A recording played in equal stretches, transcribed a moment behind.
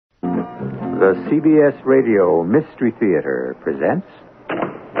The CBS Radio Mystery Theater presents...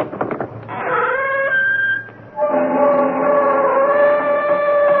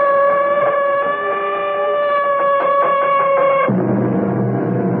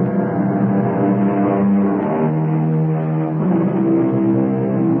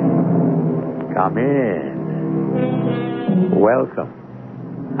 Come in. Welcome.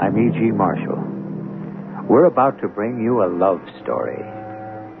 I'm E.G. Marshall. We're about to bring you a love story.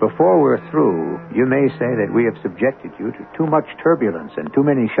 Before we're through, you may say that we have subjected you to too much turbulence and too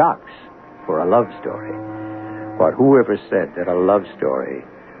many shocks for a love story. But whoever said that a love story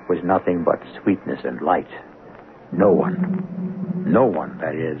was nothing but sweetness and light? No one,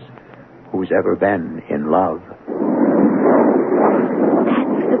 that is, who's ever been in love.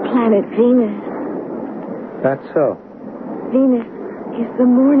 That's the planet Venus. That's so. Venus is the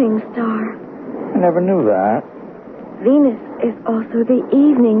morning star. I never knew that. Venus is also the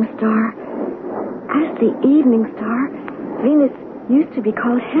evening star. As the evening star, Venus used to be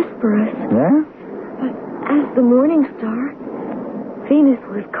called Hesperus. Yeah? But as the morning star, Venus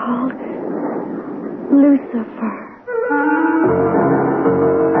was called Lucifer.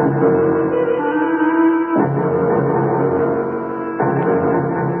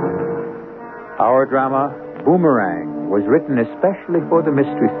 Our drama, Boomerang, was written especially for the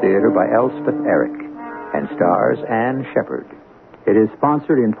Mystery Theater by Elspeth Eric and stars Anne Shepard. It is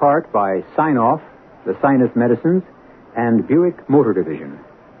sponsored in part by Sign-Off, the Sinus Medicines, and Buick Motor Division.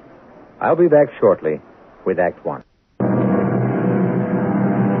 I'll be back shortly with Act One.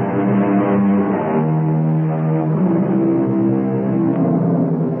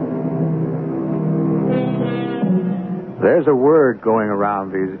 There's a word going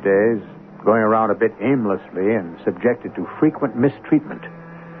around these days, going around a bit aimlessly and subjected to frequent mistreatment.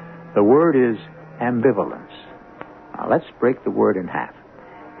 The word is ambivalence. Now, let's break the word in half.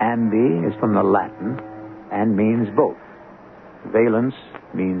 Ambi is from the Latin and means both. Valence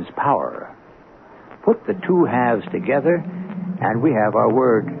means power. Put the two halves together, and we have our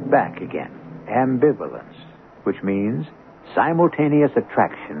word back again. Ambivalence, which means simultaneous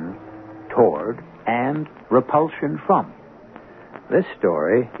attraction toward and repulsion from. This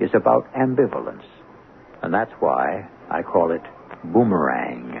story is about ambivalence, and that's why I call it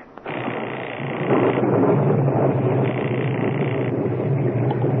Boomerang.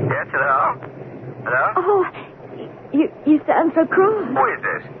 Yes, hello? Hello? Oh, you sound so cross. Who is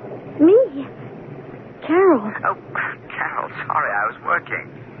this? Me. Carol. Oh, Carol, sorry, I was working.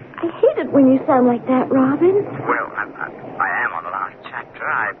 I hate it when you sound like that, Robin. Well, I am on the last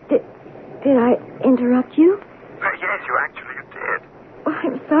chapter. Did I interrupt you? Yes, you did. Oh,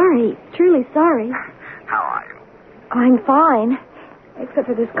 I'm sorry. Truly sorry. How are you? I'm fine. Except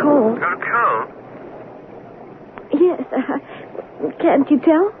for this cold. Got a cold? Yes. Can't you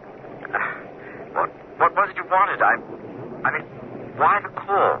tell? What was it you wanted? I mean, why the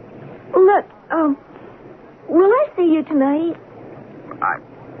call? Look, will I see you tonight? I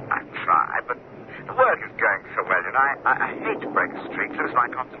tried, but the work is going so well, and I hate to break a streak, lose my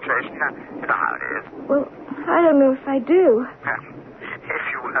concentration. You know how it is. Well, I don't know if I do. If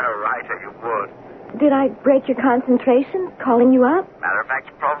you were a writer, you would. Did I break your concentration, calling you up? Matter of fact,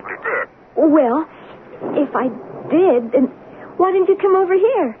 you probably did. Well, if I did, then why didn't you come over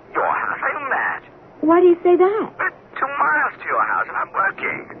here? Your house? Are you mad? Why do you say that? We're 2 miles to your house, and I'm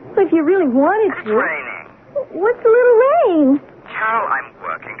working. Well, if you really wanted It's to. raining. What's a little rain? Carol, I'm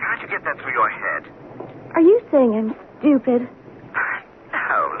working. Can't you get that through your head? Are you saying I'm stupid?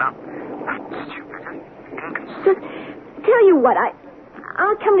 No, not stupid. Just tell you what,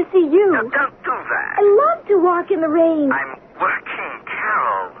 I'll come to see you. No, don't do that. I love to walk in the rain. I'm working,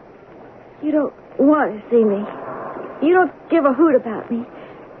 Carol. You don't want to see me. You don't give a hoot about me.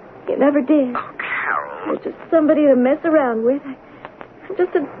 You never did. Oh, Carol. You're just somebody to mess around with. I'm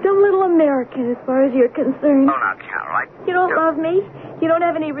just a dumb little American as far as you're concerned. Oh, now, Carol, You don't love me? You don't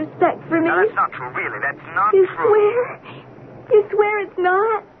have any respect for me? No, that's not true, really. That's not You true. swear? You swear it's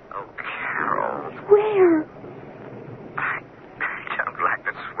not? Oh, Carol. Swear. I don't like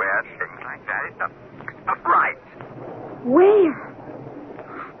to swear things like that. It's not right. Where?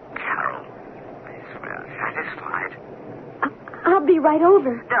 Carol, I swear, satisfied. I'll be right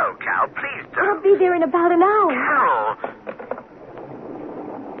over. No, Carol, please don't. I'll be there in about an hour. Carol.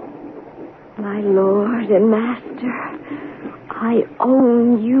 My lord and master, I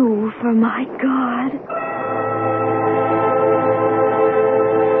own you for my God.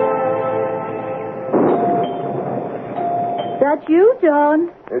 That you, John?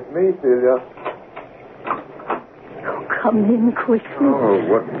 It's me, Celia. Oh, come in quickly. Oh,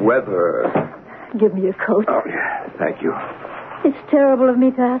 what weather. Give me a coat. Oh, yeah. Thank you. It's terrible of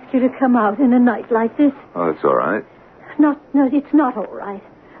me to ask you to come out in a night like this. Oh, it's all right. No, it's not all right.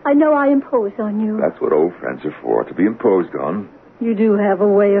 I know I impose on you. That's what old friends are for, to be imposed on. You do have a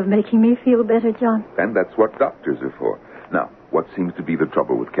way of making me feel better, John. And that's what doctors are for. Now, what seems to be the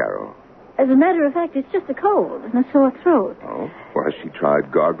trouble with Carol? As a matter of fact, it's just a cold and a sore throat. Oh? Well, has she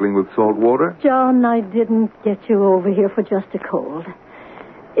tried gargling with salt water? John, I didn't get you over here for just a cold.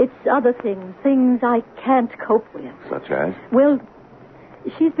 It's other things I can't cope with. Such as? Well,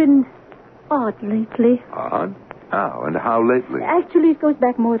 she's been odd lately. Odd? How? And how lately? Actually, it goes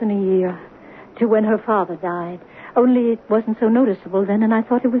back more than a year to when her father died. Only it wasn't so noticeable then, and I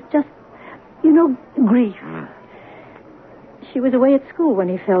thought it was just, grief. She was away at school when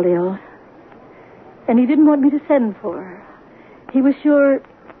he fell ill, and he didn't want me to send for her. He was sure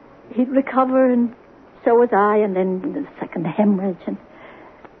he'd recover, and so was I, and then the second hemorrhage, and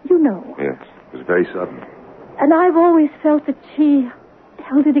Yes, it was very sudden. And I've always felt that she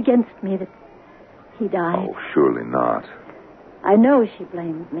held it against me that he died. Oh, surely not. I know she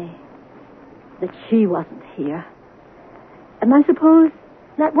blamed me, that she wasn't here. And I suppose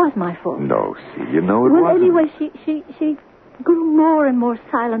that was my fault. No, see, it wasn't. Well, anyway, she grew more and more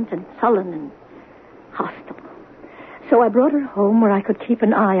silent and sullen and hostile. So I brought her home where I could keep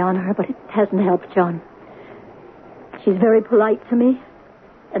an eye on her, but it hasn't helped, John. She's very polite to me,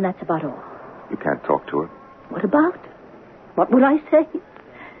 and that's about all. You can't talk to her? What about? What would I say?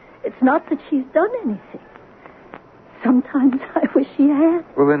 It's not that she's done anything. Sometimes I wish she had.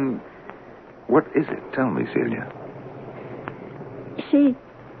 Well, then, what is it? Tell me, Celia. She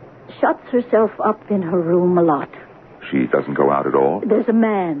shuts herself up in her room a lot. She doesn't go out at all? There's a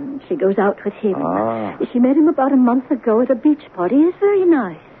man. She goes out with him. Ah. She met him about a month ago at a beach party. He's very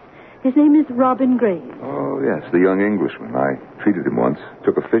nice. His name is Robin Graves. Oh, yes, the young Englishman. I treated him once.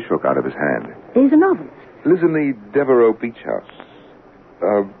 Took a fish hook out of his hand. He's a novelist. Lives in the Devereux Beach House.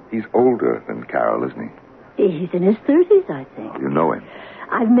 He's older than Carol, isn't he? He's in his 30s, I think. You know him?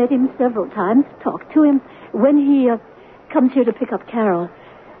 I've met him several times, talked to him. When he comes here to pick up Carol,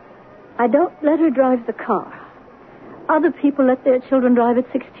 I don't let her drive the car. Other people let their children drive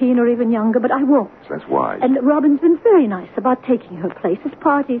at 16 or even younger, but I won't. That's wise. And Robin's been very nice about taking her places,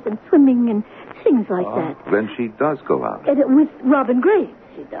 parties and swimming and things like that. Then she does go out. And with Robin Graves,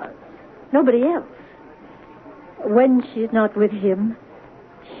 she does. Nobody else. When she's not with him,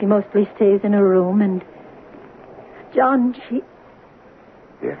 she mostly stays in her room, and John, she...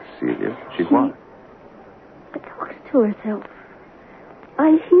 Yes, Celia. She's what? She talks to herself.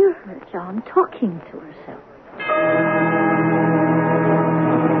 I hear her, John, talking to herself.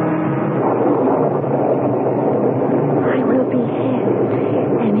 I will be his,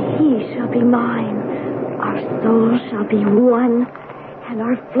 and he shall be mine. Our souls shall be one, and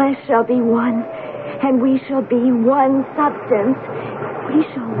our flesh shall be one, and we shall be one substance. We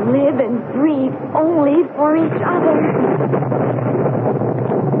shall live and breathe only for each other.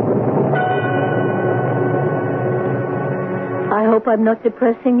 I hope I'm not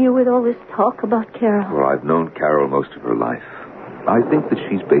depressing you with all this talk about Carol. Well, I've known Carol most of her life. I think that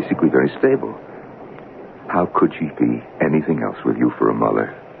she's basically very stable. How could she be anything else with you for a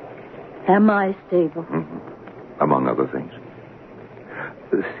mother? Am I stable? Mm-hmm. Among other things.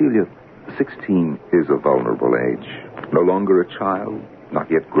 Celia, 16 is a vulnerable age. No longer a child, not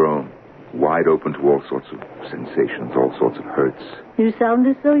yet grown. Wide open to all sorts of sensations, all sorts of hurts. You sound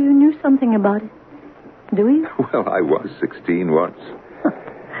as though you knew something about it. Do you? Well, I was 16 once.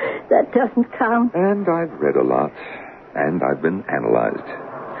 That doesn't count. And I've read a lot. And I've been analyzed.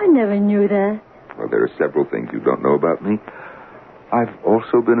 I never knew that. Well, there are several things you don't know about me. I've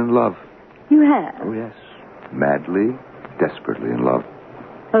also been in love. You have? Oh, yes. Madly, desperately in love.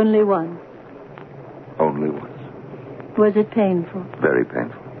 Only once? Only once. Was it painful? Very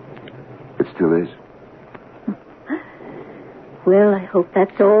painful. It still is. Well, I hope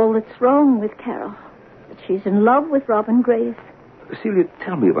that's all that's wrong with Carol. That she's in love with Robin Graves. Celia,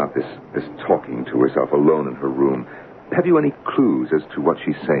 tell me about this talking to herself alone in her room. Have you any clues as to what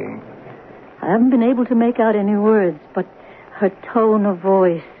she's saying? I haven't been able to make out any words, but her tone of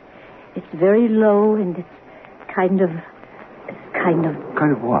voice, it's very low and it's kind of... Kind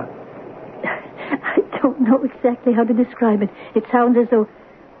of what? I don't know exactly how to describe it. It sounds as though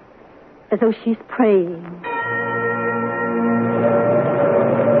she's praying.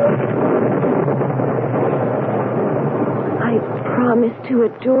 I promise to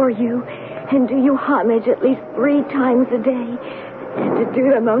adore you and do you homage at least 3 times a day, and to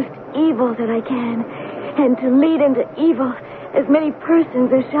do the most evil that I can, and to lead into evil as many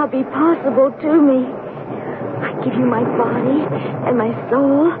persons as shall be possible to me. I give you my body and my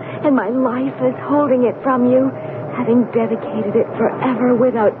soul and my life as holding it from you, having dedicated it forever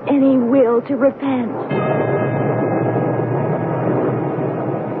without any will to repent.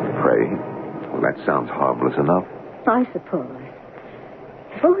 Pray? Well, that sounds harmless enough. I suppose.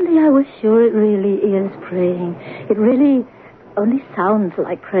 If only I was sure it really is praying. It really only sounds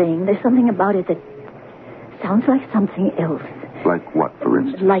like praying. There's something about it that sounds like something else. Like what, for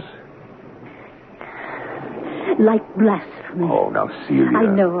instance? Like blasphemy. Oh, now, Celia. I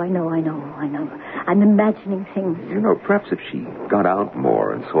know. I'm imagining things. You know, perhaps if she got out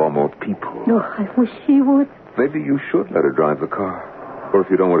more and saw more people. No, I wish she would. Maybe you should let her drive the car. Or if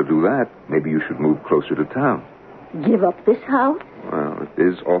you don't want to do that, maybe you should move closer to town. Give up this house? Well, it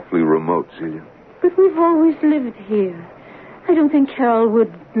is awfully remote, Celia. But we've always lived here. I don't think Carol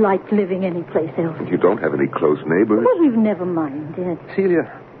would like living anyplace else. You don't have any close neighbors. Well, you've never minded.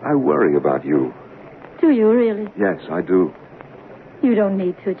 Celia, I worry about you. Do you really? Yes, I do. You don't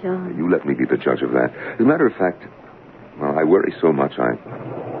need to, John. You let me be the judge of that. As a matter of fact, well, I worry so much, I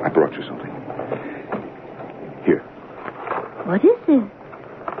brought you something. Here. What is it?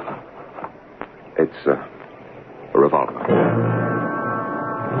 It's a revolver.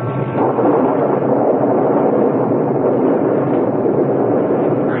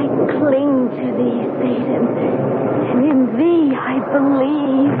 I cling to thee, Satan, and in thee I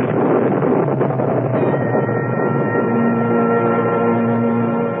believe.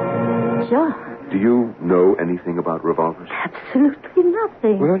 John. Do you know anything about revolvers? Absolutely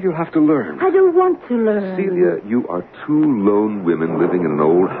nothing. Well, you'll have to learn. I don't want to learn. Celia, you are two lone women living in an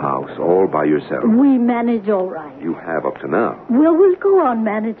old house all by yourself. We manage all right. You have up to now. Well, we'll go on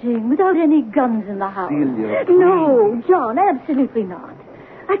managing without any guns in the house. Celia, no, John, absolutely not.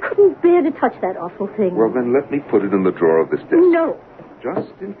 I couldn't bear to touch that awful thing. Well, then let me put it in the drawer of this desk. No.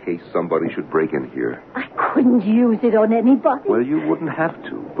 Just in case somebody should break in here. I couldn't use it on anybody. Well, you wouldn't have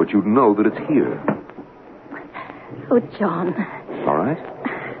to, but you'd know that it's here. Oh, John. All right?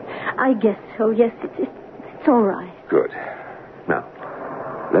 I guess so. Yes, it's all right. Good. Now,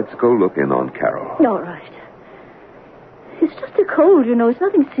 let's go look in on Carol. All right. It's just a cold, you know. It's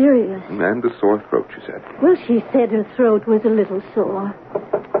nothing serious. And a sore throat, she said. Well, she said her throat was a little sore.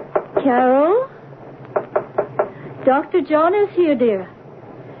 Carol? Dr. John is here, dear.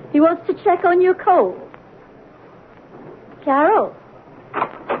 He wants to check on your cold. Carol?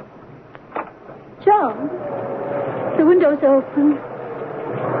 John? The window's open.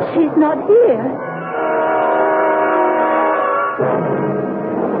 She's not here.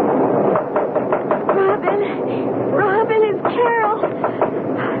 Robin, it's Carol.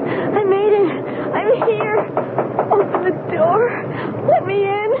 I made it. I'm here. Open the door. Let me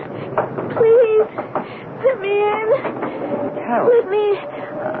in. Please. Let me in. Carol. Let me...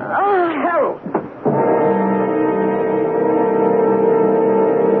 Carol!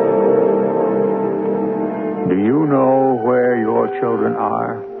 Do you know where your children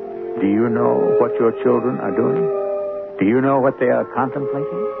are? Do you know what your children are doing? Do you know what they are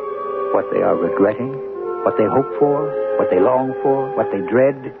contemplating? What they are regretting? What they hope for? What they long for? What they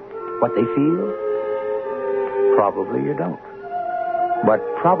dread? What they feel? Probably you don't. But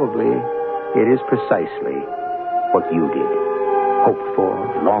probably it is precisely what you did. Hoped for,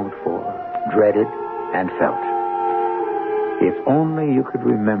 longed for, dreaded, and felt. If only you could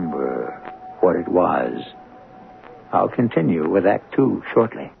remember what it was. I'll continue with Act 2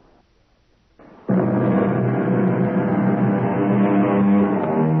 shortly.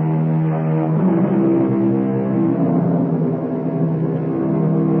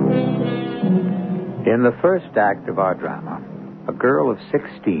 In the first act of our drama, a girl of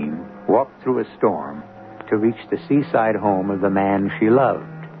 16 walked through a storm to reach the seaside home of the man she loved.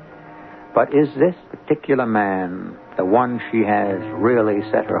 But is this particular man the one she has really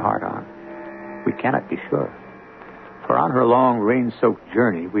set her heart on? We cannot be sure. For on her long rain-soaked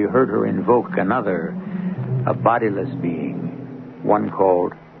journey, we heard her invoke another, a bodiless being, one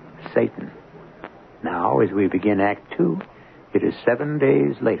called Satan. Now, as we begin Act 2, it is 7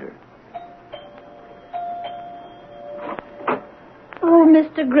 days later. Oh,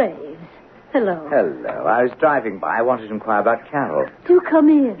 Mr. Graves. Hello. Hello. I was driving by. I wanted to inquire about Carol. Do come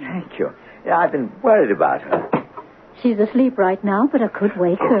in. Thank you. Yeah, I've been worried about her. She's asleep right now, but I could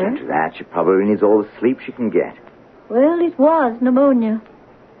wake Oh, her. don't do that. She probably needs all the sleep she can get. Well, it was pneumonia.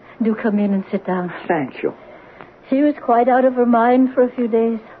 Do come in and sit down. Thank you. She was quite out of her mind for a few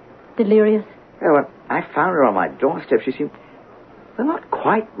days. Delirious. Yeah, when I found her on my doorstep, she seemed, well, not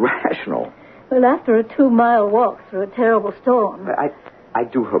quite rational. Well, after a 2-mile walk through a terrible storm. I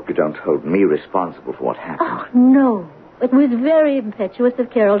do hope you don't hold me responsible for what happened. Oh, no. It was very impetuous of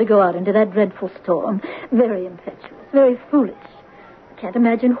Carol to go out into that dreadful storm. Very impetuous. Very foolish. can't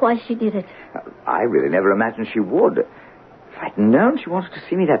imagine why she did it. I really never imagined she would. If I'd known she wanted to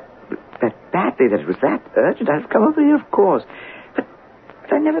see me that badly, that it was that urgent, I'd have come over here, of course. But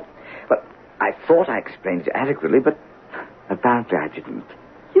I never... Well, I thought I explained it adequately, but apparently I didn't.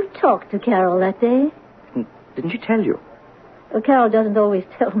 You talked to Carol that day. Didn't she tell you? Well, Carol doesn't always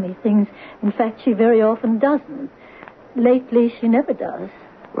tell me things. In fact, she very often doesn't. Lately, she never does.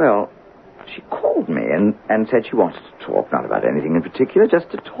 Well, she called me and said she wanted to talk, not about anything in particular, just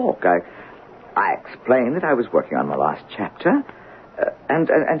to talk. I explained that I was working on my last chapter and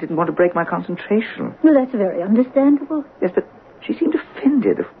didn't want to break my concentration. Well, that's very understandable. Yes, but she seemed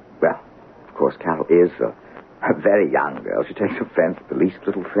offended. Well, of course, Carol is a very young girl. She takes offense at the least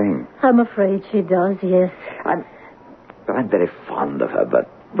little thing. I'm afraid she does, yes. I'm very fond of her, but,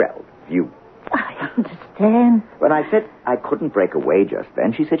 well, you... I understand. When I said I couldn't break away just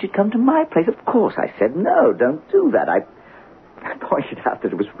then, she said she'd come to my place. Of course, I said, no, don't do that. I pointed out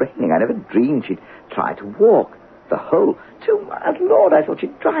that it was raining. I never dreamed she'd try to walk the whole 2 miles. Lord, I thought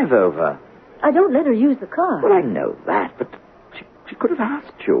she'd drive over. I don't let her use the car. Well, I know that, but she could have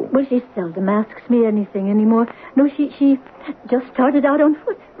asked you. Well, she seldom asks me anything anymore. No, she just started out on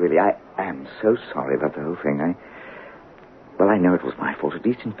foot. Really, I am so sorry about the whole thing. Well, I know it was my fault, at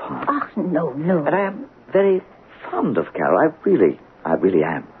least in part. Oh, no. And I am very fond of Carol. I really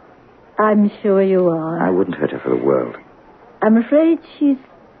am. I'm sure you are. I wouldn't hurt her for the world. I'm afraid she's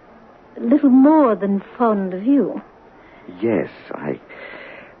a little more than fond of you. Yes,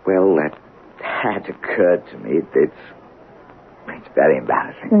 well, that had occurred to me. It's very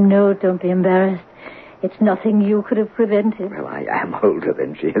embarrassing. No, don't be embarrassed. It's nothing you could have prevented. Well, I am older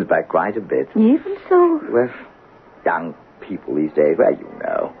than she is by quite a bit. Even so. Well, young people these days, well, you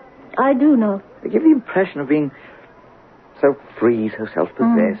know. I do know. They give the impression of being so free, so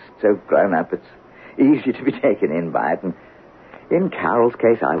self-possessed, so grown up. It's easy to be taken in by it. And in Carol's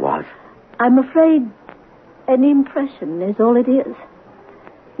case, I was. I'm afraid an impression is all it is.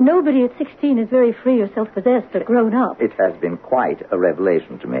 Nobody at 16 is very free or self-possessed or grown up. It has been quite a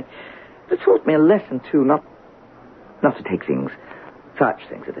revelation to me. It taught me a lesson, too, not to take such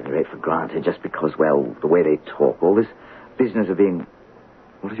things at any rate for granted, just because, well, the way they talk, all this business of being,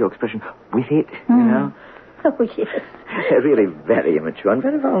 what is your expression, with it, you know? Oh, yes. They're really very immature and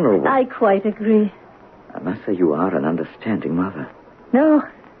very vulnerable. I quite agree. I must say you are an understanding mother. No,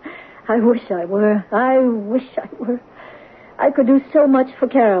 I wish I were. I wish I were. I could do so much for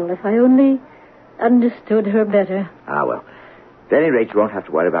Carol if I only understood her better. Ah, well, at any rate, you won't have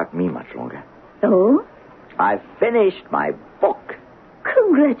to worry about me much longer. Oh? I've finished my book.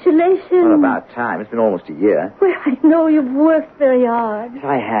 Congratulations. Well, about time. It's been almost a year. Well, I know you've worked very hard.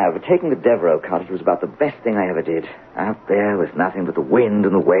 I have. Taking the Devereux cottage was about the best thing I ever did. Out there with nothing but the wind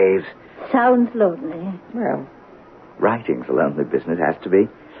and the waves. Sounds lonely. Well, writing's a lonely business, has to be.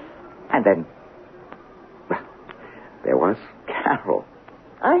 And then, well, there was Carol.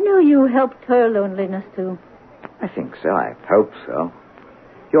 I know you helped her loneliness, too. I think so. I hope so.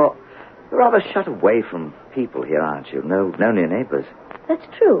 You're rather shut away from people here, aren't you? No near neighbors. That's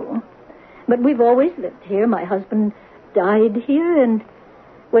true. But we've always lived here. My husband died here, and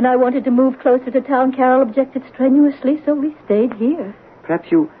when I wanted to move closer to town, Carol objected strenuously, so we stayed here.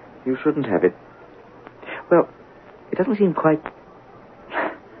 Perhaps you shouldn't have it. Well, it doesn't seem quite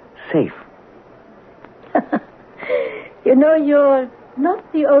safe. You know, you're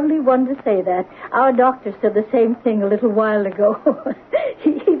not the only one to say that. Our doctor said the same thing a little while ago.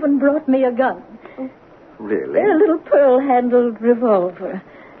 He even brought me a gun. Really? A little pearl-handled revolver.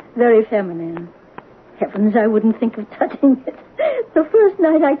 Very feminine. Heavens, I wouldn't think of touching it. The first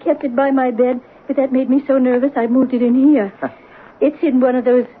night I kept it by my bed, but that made me so nervous I moved it in here. It's in one of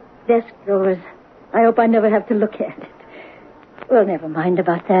those desk drawers. I hope I never have to look at it. Well, never mind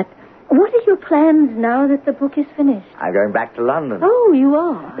about that. What are your plans now that the book is finished? I'm going back to London. Oh, you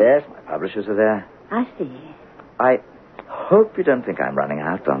are? Yes, my publishers are there. I see. I hope you don't think I'm running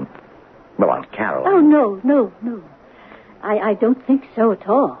out on Carol. Oh, no. I don't think so at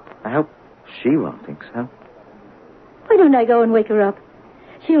all. I hope she won't think so. Why don't I go and wake her up?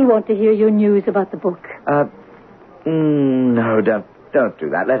 She'll want to hear your news about the book. No, don't do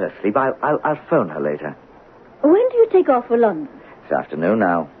that. Let her sleep. I'll phone her later. When do you take off for London? This afternoon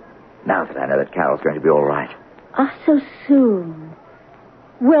now that I know that Carol's going to be all right. Ah, so soon.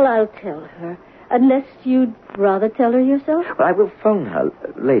 Well, I'll tell her. Unless you'd rather tell her yourself? Well, I will phone her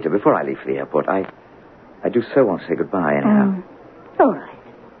later, before I leave for the airport. I do so want to say goodbye, anyhow. All right.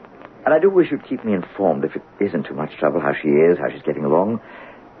 And I do wish you'd keep me informed, if it isn't too much trouble, how she is, how she's getting along.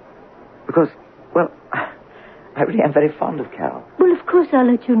 Because, well, I really am very fond of Carol. Well, of course I'll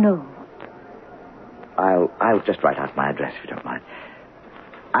let you know. I'll just write out my address, if you don't mind.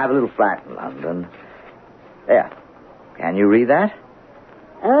 I have a little flat in London. There. Can you read that?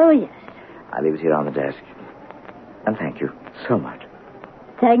 Oh, yes. I leave it here on the desk. And thank you so much.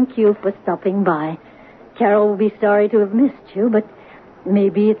 Thank you for stopping by. Carol will be sorry to have missed you, but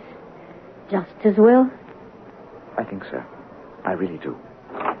maybe it's just as well. I think so. I really do.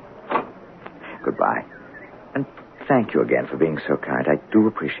 Goodbye. And thank you again for being so kind. I do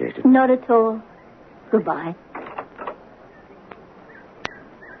appreciate it. Not at all. Goodbye.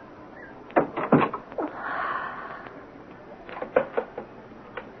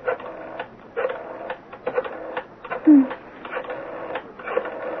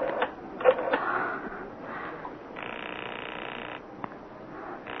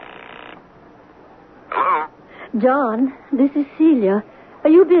 Hello? John, this is Celia. Are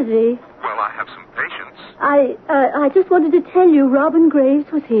you busy? Well, I have some patience. I just wanted to tell you Robin Graves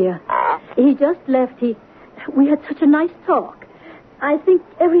was here. Oh? He just left. We had such a nice talk. I think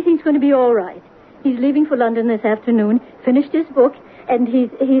everything's going to be all right. He's leaving for London this afternoon, finished his book, and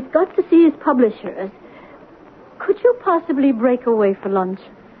he's got to see his publishers. Could you possibly break away for lunch?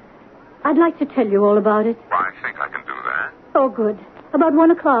 I'd like to tell you all about it. Well, I think I can do that. Oh, good. About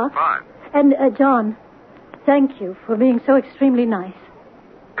 1 o'clock. Fine. And, John, thank you for being so extremely nice.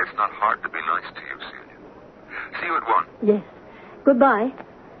 It's not hard to be nice to you, Celia. See you at 1. Yes. Goodbye.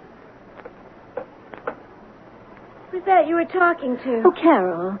 Who's that you were talking to? Oh,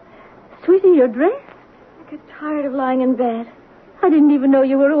 Carol. Sweetie, you're dressed? I get tired of lying in bed. I didn't even know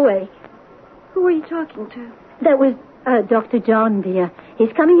you were awake. Who were you talking to? That was Dr. John, dear.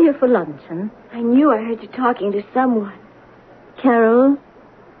 He's coming here for luncheon. I knew I heard you talking to someone. Carol,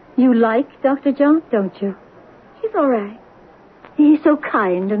 you like Dr. John, don't you? He's all right. He's so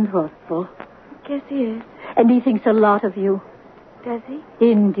kind and thoughtful. I guess he is. And he thinks a lot of you. Does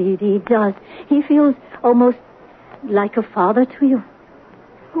he? Indeed, he does. He feels almost like a father to you.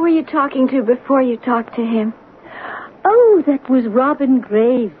 Who were you talking to before you talked to him? Oh, that was Robin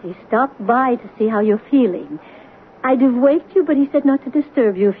Graves. He stopped by to see how you're feeling. I'd have waked you, but he said not to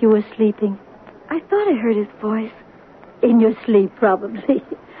disturb you if you were sleeping. I thought I heard his voice. In your sleep, probably.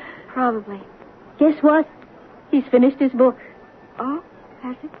 Probably. Guess what? He's finished his book. Oh,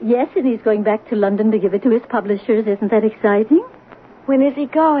 has he? Yes, and he's going back to London to give it to his publishers. Isn't that exciting? When is he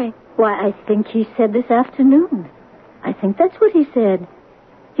going? Why, I think he said this afternoon. I think that's what he said.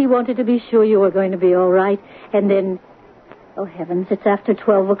 He wanted to be sure you were going to be all right. And then, oh, heavens, it's after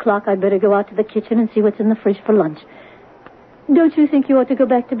 12 o'clock. I'd better go out to the kitchen and see what's in the fridge for lunch. Don't you think you ought to go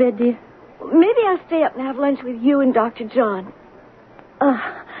back to bed, dear? Maybe I'll stay up and have lunch with you and Dr. John.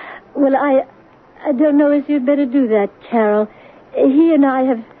 Well, I don't know as you'd better do that, Carol. He and I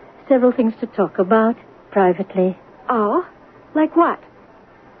have several things to talk about privately. Oh? Like what?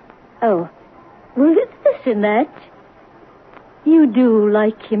 Oh, well, it's this and that. You do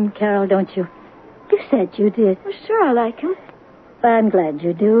like him, Carol, don't you? You said you did. Well, sure, I like him. I'm glad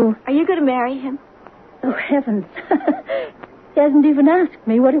you do. Are you going to marry him? Oh, heavens. He hasn't even asked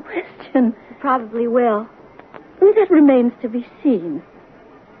me. What a question. He probably will. Well, that remains to be seen.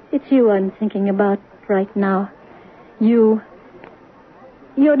 It's you I'm thinking about right now. You're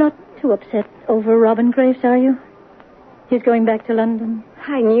not too upset over Robin Graves, are you? He's going back to London.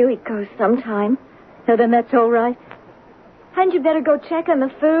 I knew he'd go sometime. So then that's all right. Hadn't you better go check on the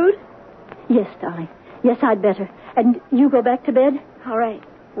food? Yes, darling. Yes, I'd better. And you go back to bed? All right.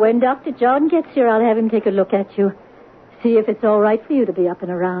 When Dr. John gets here, I'll have him take a look at you. See if it's all right for you to be up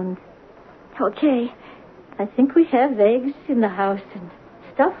and around. Okay. I think we have eggs in the house and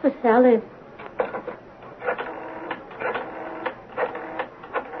stuff for salad.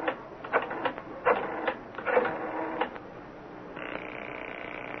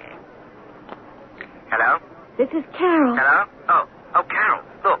 Hello? This is Carol. Hello? Oh, Carol,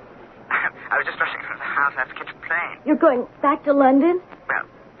 look. I was just rushing from the house. I have to catch a plane. You're going back to London? Well,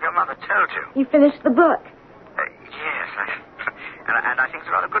 your mother told you. You finished the book. Yes, and I think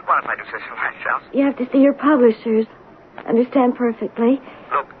it's a rather good one if I do say so myself. You have to see your publishers. Understand perfectly.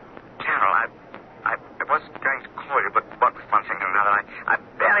 Look, Carol, I was going to call you, but what with one thing and another, I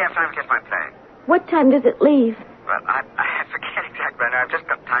barely have time to catch my plane. What time does it leave? Well, I forget exactly. I've just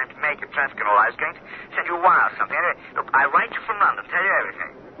got time to make it, traffic and all. I was going to send you a wire or something. Anyway, look, I write you from London, tell you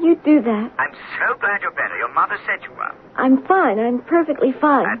everything. You do that. I'm so glad you're better. Your mother said you were. I'm fine. I'm perfectly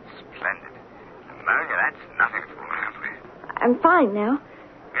fine. That's splendid. Pneumonia, that's nothing to fool around with. I'm fine now.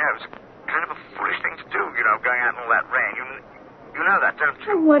 Yeah, it was kind of a foolish thing to do, going out in all that rain. You know that, don't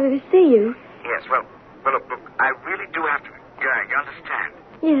I you? wanted to see you. Yes, well, look, I really do have to go. You understand?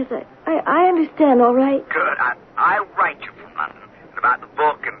 Yes, I understand, all right. Good. I'll write you from London about the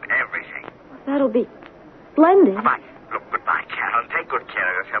book and everything. That'll be splendid. Goodbye. Look, goodbye, Carol. Take take good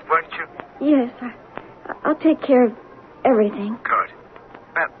care of yourself, won't you? Yes, I'll take care of everything. Good.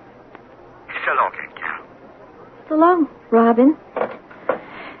 Well, so long then, Carol. So long, Robin.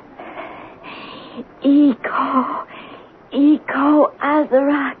 Eco,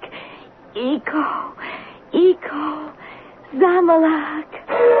 Azarak. Eco, Zamalak.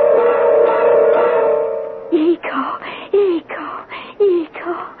 Eco.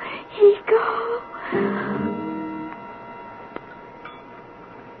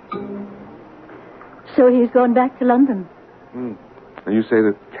 So he's gone back to London. And you say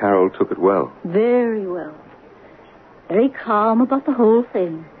that Carol took it well? Very well. Very calm about the whole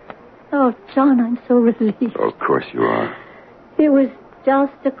thing. Oh, John, I'm so relieved. Oh, of course you are. It was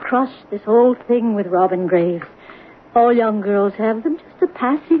just a crush, this whole thing with Robin Graves. All young girls have them, just a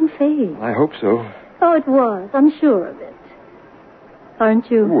passing phase. I hope so. Oh, it was. I'm sure of it. Aren't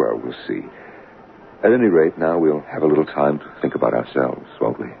you? Well, we'll see. At any rate, now we'll have a little time to think about ourselves,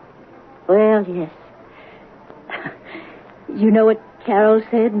 won't we? Well, yes. You know what Carol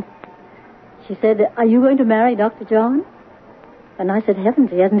said? She said, "Are you going to marry Dr. John?" And I said,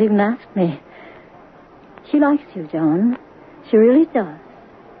 "Heavens, he hasn't even asked me." She likes you, John. She really does.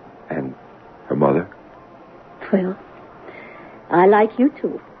 And her mother? Well, I like you,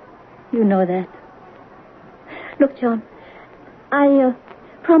 too. You know that. Look, John, I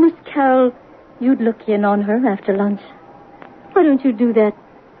promised Carol you'd look in on her after lunch. Why don't you do that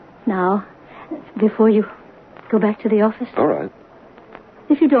now, before you go back to the office? All right.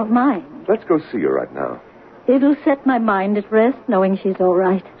 If you don't mind. Let's go see her right now. It'll set my mind at rest, knowing she's all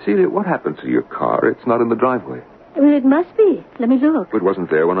right. Celia, what happened to your car? It's not in the driveway. Well, it must be. Let me look. It wasn't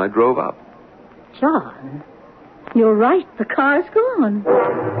there when I drove up. John, you're right. The car's gone.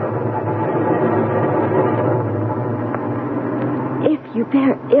 If you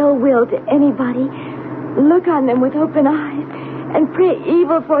bear ill will to anybody, look on them with open eyes and pray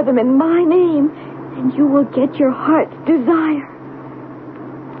evil for them in my name, and you will get your heart's desire.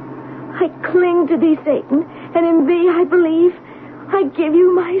 I cling to thee, Satan, and in thee I believe. I give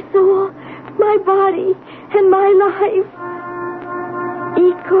you my soul, my body, and my life.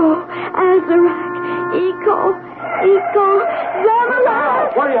 Eco, Azarak, Eco,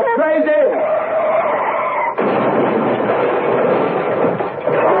 Zamalak. What are you, crazy?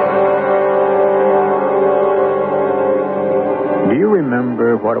 Do you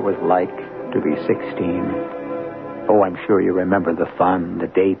remember what it was like to be 16? Oh, I'm sure you remember the fun, the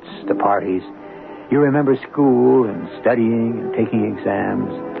dates, the parties. You remember school and studying and taking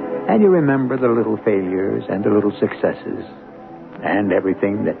exams. And you remember the little failures and the little successes and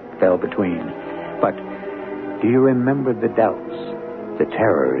everything that fell between. But do you remember the doubts, the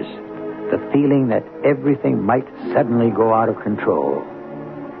terrors, the feeling that everything might suddenly go out of control?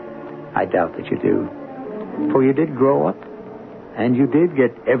 I doubt that you do. For you did grow up, and you did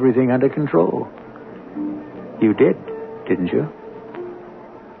get everything under control. You did, didn't you?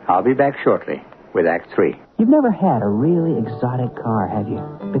 I'll be back shortly with Act 3. You've never had a really exotic car, have you?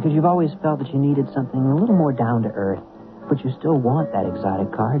 Because you've always felt that you needed something a little more down to earth. But you still want that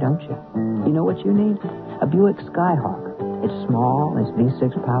exotic car, don't you? You know what you need? A Buick Skyhawk. It's small, it's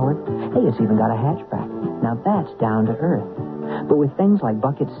V6 powered. Hey, it's even got a hatchback. Now that's down to earth. But with things like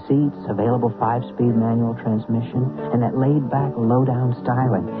bucket seats, available 5-speed manual transmission, and that laid-back, low-down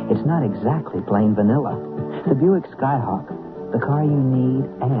styling, it's not exactly plain vanilla. The Buick Skyhawk, the car you need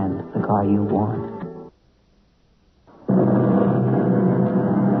and the car you want.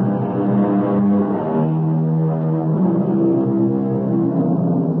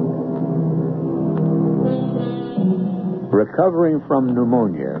 Recovering from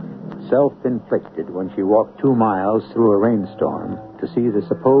pneumonia, self-inflicted when she walked 2 miles through a rainstorm to see the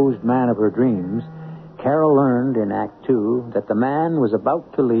supposed man of her dreams, Carol learned in Act 2 that the man was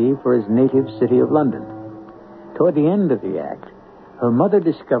about to leave for his native city of London. Toward the end of the act, her mother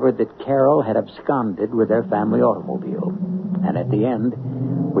discovered that Carol had absconded with their family automobile. And at the end,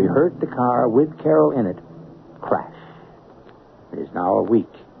 we heard the car with Carol in it crash. It is now a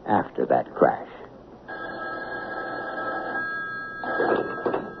week after that crash.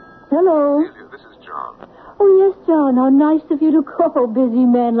 Hello. Celia, this is John. Oh, yes, John. How nice of you to call, busy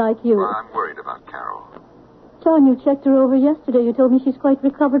man like you. Well, I'm worried about Carol. John, you checked her over yesterday. You told me she's quite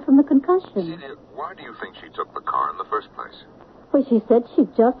recovered from the concussion. Celia, why do you think she took the car in the first place? Well, she said she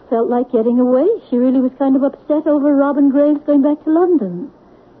just felt like getting away. She really was kind of upset over Robin Graves going back to London.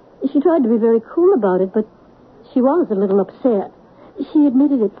 She tried to be very cool about it, but she was a little upset. She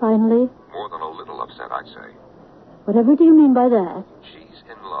admitted it finally. More than a little upset, I'd say. Whatever do you mean by that? She's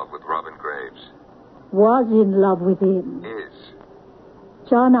in love with Robin Graves. Was in love with him. Is.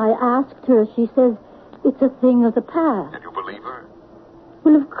 John, I asked her. She says it's a thing of the past. And you believe her?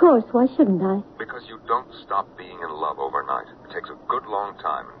 Well, of course. Why shouldn't I? Because you don't stop being in love overnight. It takes a good long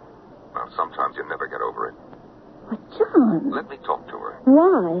time. Well, sometimes you never get over it. But, John... Let me talk to her.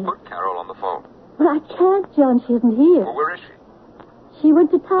 Why? Put Carol on the phone. But I can't, John. She isn't here. Well, where is she? She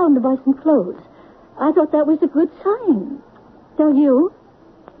went to town to buy some clothes. I thought that was a good sign. Don't you?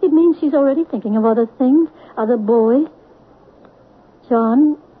 It means she's already thinking of other things, other boys.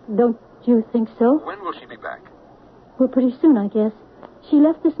 John, don't you think so? When will she be back? Well, pretty soon, I guess. She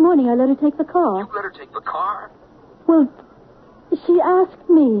left this morning. I let her take the car. You let her take the car? Well, she asked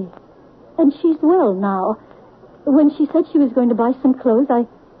me. And she's well now. When she said she was going to buy some clothes, I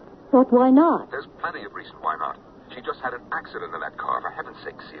thought, why not? There's plenty of reason why not. She just had an accident in that car. For heaven's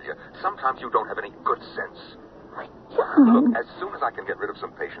sake, Celia. Sometimes you don't have any good sense. John. Look, as soon as I can get rid of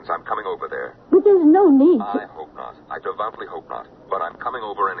some patients, I'm coming over there. But there's no need to... I hope not. I devoutly hope not. But I'm coming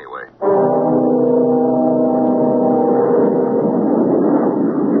over anyway.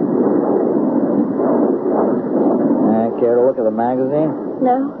 Care to look at the magazine?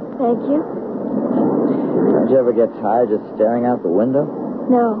 No, thank you. Don't you ever get tired just staring out the window?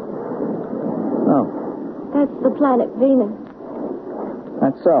 No, No. that's the planet Venus.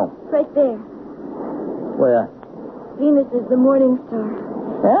 That's so. Right there. Where? Venus is the morning star.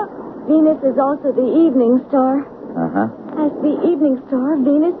 Yeah? Venus is also the evening star. Uh-huh. As the evening star,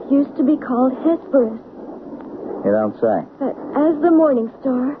 Venus used to be called Hesperus. You don't say. But as the morning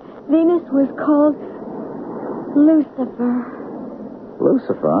star, Venus was called Lucifer,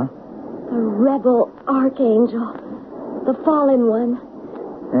 Lucifer, huh? the rebel archangel, the fallen one.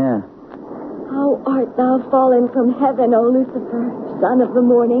 Yeah. How art thou fallen from heaven, O Lucifer, son of the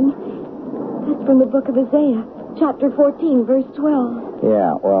morning? That's from the book of Isaiah, chapter 14, verse 12.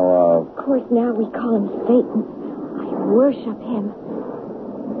 Yeah, well, Of course, now we call him Satan. I worship him.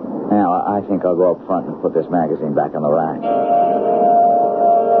 now I think I'll go up front and put this magazine back on the rack.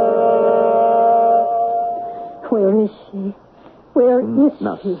 Where is she? Where is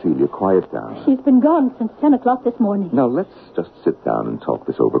Now, she? Celia, quiet down. She's been gone since 10 o'clock this morning. Now, let's just sit down and talk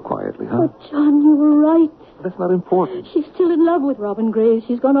this over quietly, huh? Oh, John, you were right. That's not important. She's still in love with Robin Graves.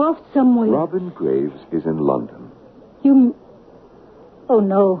 She's gone off somewhere. Robin Graves is in London. You... Oh,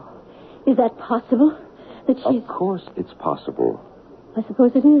 no. Is that possible? That she's... Of course it's possible. I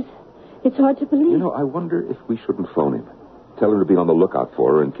suppose it is. It's hard to believe. You know, I wonder if we shouldn't phone him. Tell her to be on the lookout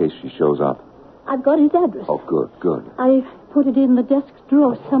for her in case she shows up. I've got his address. Oh, good, good. I put it in the desk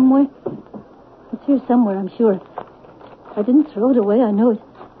drawer somewhere. It's here somewhere, I'm sure. I didn't throw it away, I know it.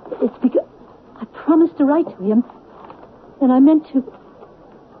 It's because I promised to write to him. And I meant to...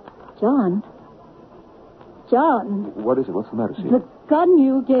 John. What is it? What's the matter, Celia? The gun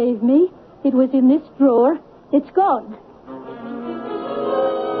you gave me, it was in this drawer. It's gone.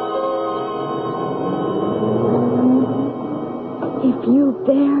 If you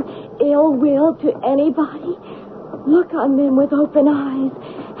bear ill will to anybody, look on them with open eyes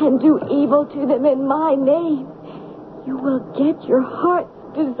and do evil to them in my name, you will get your heart's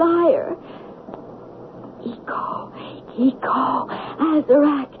desire. Iko, Iko,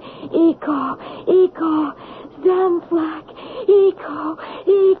 Azarak, Iko, Iko, Zamflak, Iko,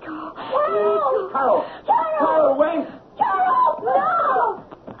 Iko, Iko. Carol! Carol, wait! Carol, no!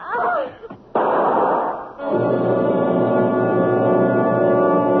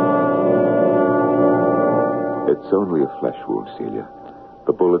 It's only a flesh wound, Celia.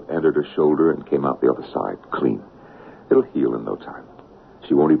 The bullet entered her shoulder and came out the other side, clean. It'll heal in no time.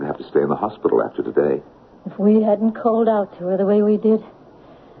 She won't even have to stay in the hospital after today. If we hadn't called out to her the way we did,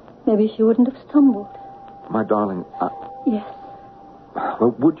 maybe she wouldn't have stumbled. My darling, Yes.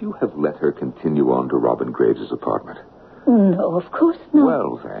 well, would you have let her continue on to Robin Graves' apartment? No, of course not.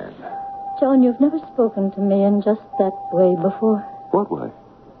 Well, then. John, you've never spoken to me in just that way before. What way?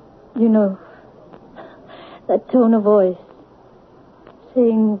 You know, that tone of voice,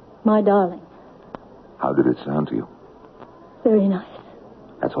 saying, my darling. How did it sound to you? Very nice.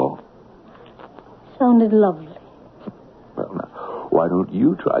 That's all? Sounded lovely. Well, now, why don't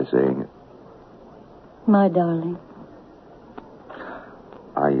you try saying it? My darling.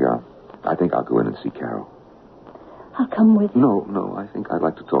 I think I'll go in and see Carol. I'll come with you. No, I think I'd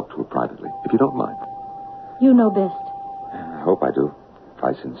like to talk to her privately, if you don't mind. You know best. I hope I do.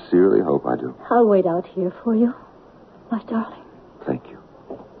 I sincerely hope I do. I'll wait out here for you, my darling. Thank you.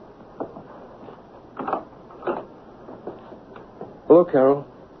 Hello, Carol.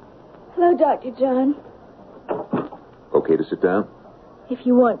 Hello, Dr. John. Okay to sit down? If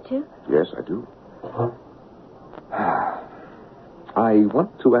you want to. Yes, I do. I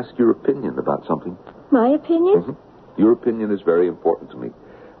want to ask your opinion about something. My opinion? Mm-hmm. Your opinion is very important to me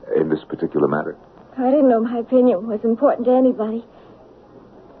in this particular matter. I didn't know my opinion was important to anybody.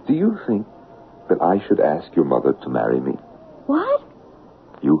 Do you think that I should ask your mother to marry me? What?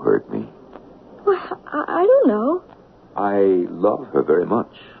 You heard me. Well, I don't know. I love her very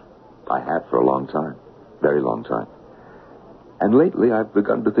much. I have for a long time. Very long time. And lately I've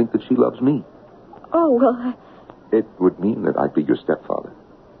begun to think that she loves me. Oh, well, It would mean that I'd be your stepfather.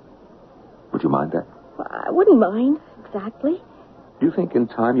 Would you mind that? I wouldn't mind, exactly. Do you think in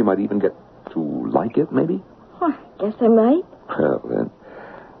time you might even get to like it, maybe? Well, I guess I might. Well, then,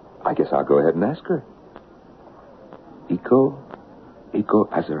 I guess I'll go ahead and ask her. Iko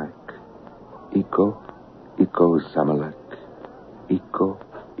Azarek. Iko Zamalek. Iko.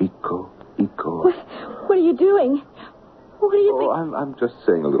 What are you doing? What do you think? I'm just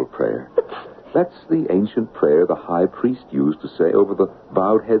saying a little prayer. That's the ancient prayer the high priest used to say over the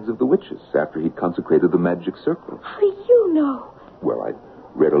bowed heads of the witches after he'd consecrated the magic circle. How do you know? Well, I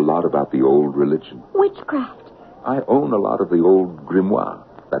read a lot about the old religion. Witchcraft. I own a lot of the old grimoire.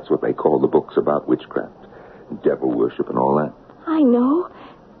 That's what they call the books about witchcraft, devil worship and all that. I know.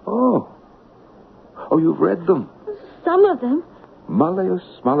 Oh, you've read them. Some of them. Malleus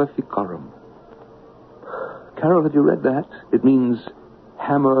Maleficarum. Carol, have you read that? It means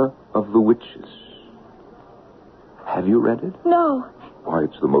Hammer of the Witches. Have you read it? No. Why,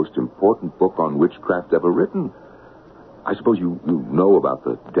 it's the most important book on witchcraft ever written. I suppose you know about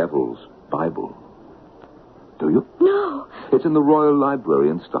the Devil's Bible. Do you? No. It's in the Royal Library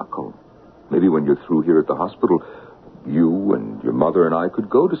in Stockholm. Maybe when you're through here at the hospital, you and your mother and I could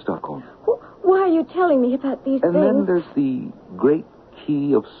go to Stockholm. Why are you telling me about these And things? then there's the Great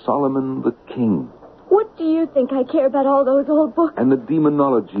Key of Solomon the King. What do you think I care about all those old books? And the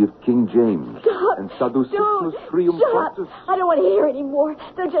demonology of King James. Stop. And Sadducismus Don't. Triumphatus. Shut up. I don't want to hear any more.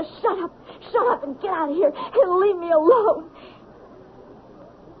 So just shut up. Shut up and get out of here and leave me alone.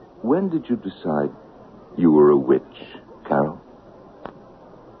 When did you decide you were a witch, Carol?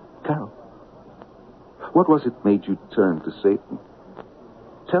 Carol, what was it made you turn to Satan?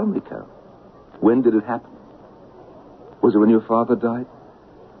 Tell me, Carol. When did it happen? Was it when your father died?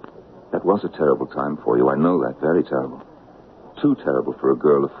 That was a terrible time for you. I know that. Very terrible. Too terrible for a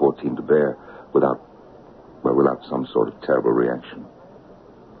girl of 14 to bear without some sort of terrible reaction.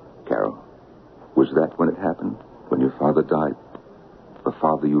 Carol, was that when it happened? When your father died? The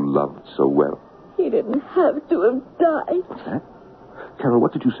father you loved so well? He didn't have to have died. What's that? Carol,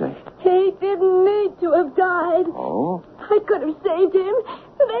 what did you say? He didn't need to have died. Oh? I could have saved him,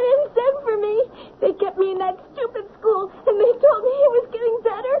 but they didn't send for me. They kept me in that stupid school, and they told me he was getting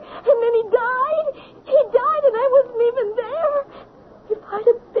better, and then he died. He died, and I wasn't even there. If I'd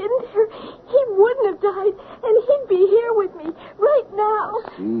have been there, he wouldn't have died, and he'd be here with me right now.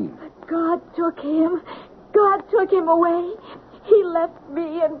 See. But God took him. God took him away. He left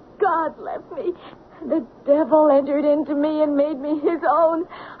me, and God left me. The devil entered into me and made me his own.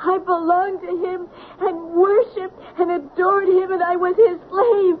 I belonged to him and worshipped and adored him, and I was his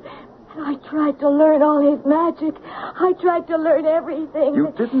slave. And I tried to learn all his magic. I tried to learn everything.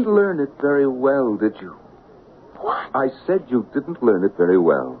 You didn't learn it very well, did you? What? I said you didn't learn it very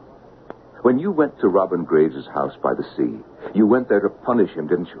well. When you went to Robin Graves' house by the sea, you went there to punish him,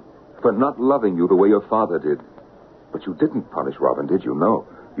 didn't you? For not loving you the way your father did. But you didn't punish Robin, did you? No.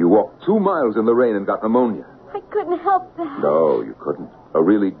 You walked 2 miles in the rain and got pneumonia. I couldn't help that. No, you couldn't. A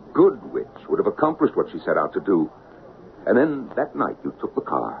really good witch would have accomplished what she set out to do. And then that night you took the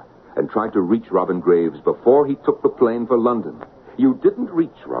car and tried to reach Robin Graves before he took the plane for London. You didn't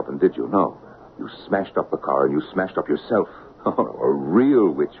reach Robin, did you? No. You smashed up the car and you smashed up yourself. Oh, no, a real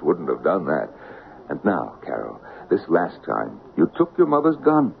witch wouldn't have done that. And now, Carol, this last time, you took your mother's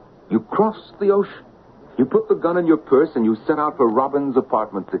gun. You crossed the ocean. You put the gun in your purse and you set out for Robin's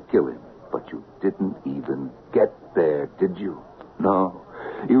apartment to kill him. But you didn't even get there, did you? No.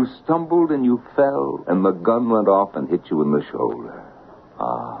 You stumbled and you fell, and the gun went off and hit you in the shoulder.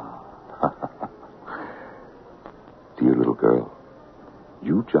 Ah. Dear little girl,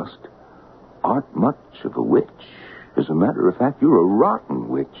 you just aren't much of a witch. As a matter of fact, you're a rotten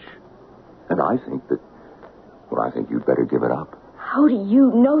witch. And I think you'd better give it up. How do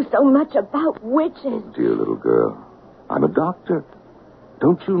you know so much about witches? Dear little girl, I'm a doctor.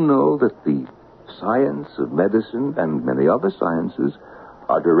 Don't you know that the science of medicine and many other sciences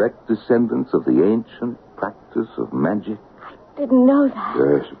are direct descendants of the ancient practice of magic? Didn't know that.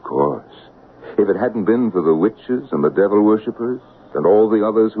 Yes, of course. If it hadn't been for the witches and the devil worshippers and all the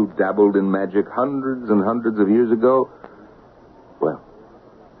others who dabbled in magic hundreds and hundreds of years ago, well,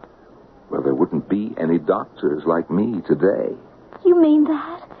 there wouldn't be any doctors like me today. You mean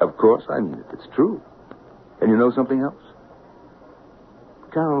that? Of course I mean it. It's true. And you know something else?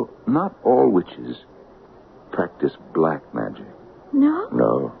 Carol, not all witches practice black magic. No?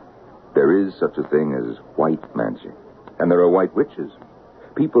 No. There is such a thing as white magic. And there are white witches.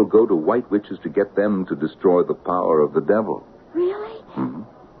 People go to white witches to get them to destroy the power of the devil. Really? Mm-hmm.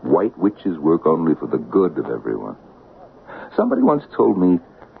 White witches work only for the good of everyone. Somebody once told me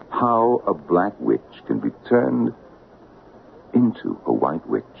how a black witch can be turned into a white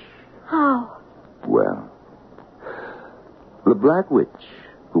witch. How? Well, the black witch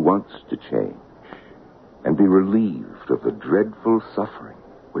who wants to change and be relieved of the dreadful suffering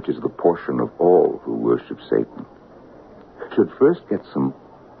which is the portion of all who worship Satan should first get some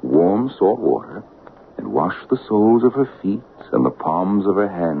warm salt water and wash the soles of her feet and the palms of her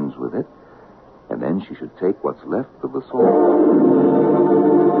hands with it, and then she should take what's left of the salt.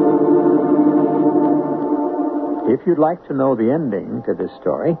 If you'd like to know the ending to this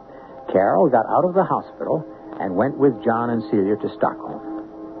story, Carol got out of the hospital and went with John and Celia to Stockholm,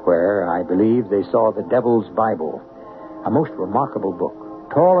 where I believe they saw the Devil's Bible, a most remarkable book,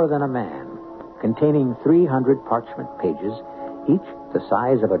 taller than a man, containing 300 parchment pages, each the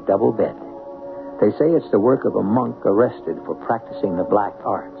size of a double bed. They say it's the work of a monk arrested for practicing the black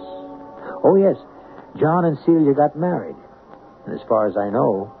arts. Oh, yes, John and Celia got married. And as far as I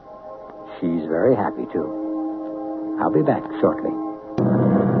know, she's very happy, too. I'll be back shortly.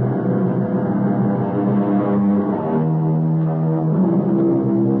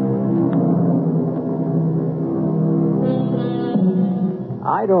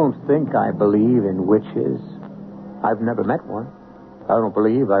 I don't think I believe in witches. I've never met one. I don't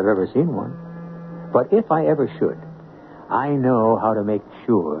believe I've ever seen one. But if I ever should, I know how to make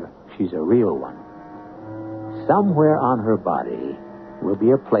sure she's a real one. Somewhere on her body will be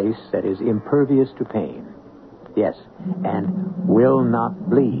a place that is impervious to pain. Yes, and will not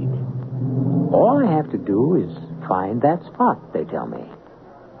bleed. All I have to do is find that spot, they tell me.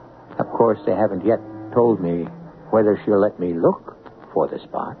 Of course, they haven't yet told me whether she'll let me look for the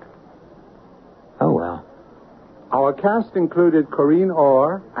spot. Oh, well. Our cast included Corinne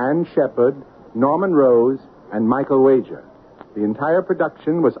Orr, Ann Shepard, Norman Rose, and Michael Wager. The entire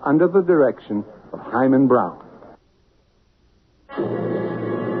production was under the direction of Hyman Brown.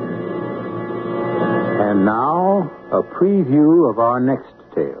 And now, a preview of our next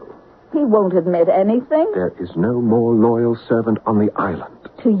tale. He won't admit anything. There is no more loyal servant on the island.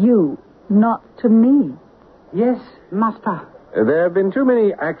 To you, not to me. Yes, master. There have been too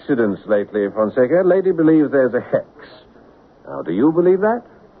many accidents lately, Fonseca. Lady believes there's a hex. Now, do you believe that?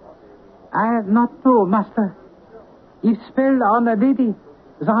 I not know, master. If spell on a lady,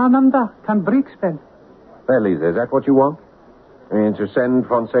 Zananda can break spell. Well, Lisa, is that what you want? I mean, to send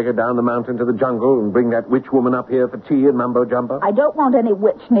Fonseca down the mountain to the jungle and bring that witch woman up here for tea and mumbo-jumbo? I don't want any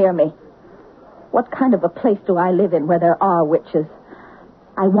witch near me. What kind of a place do I live in where there are witches?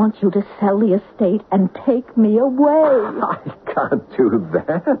 I want you to sell the estate and take me away. I can't do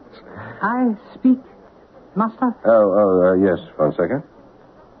that. I speak, master. Yes, Fonseca.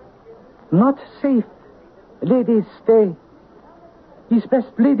 Not safe. Lady, stay. It's best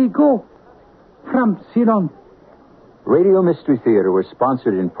lady go. From Ceylon. Radio Mystery Theater was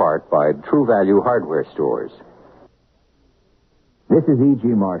sponsored in part by True Value Hardware Stores. This is E.G.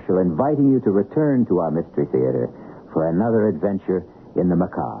 Marshall inviting you to return to our Mystery Theater for another adventure in the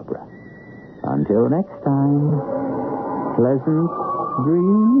macabre. Until next time, pleasant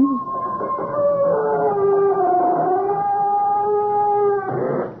dreams.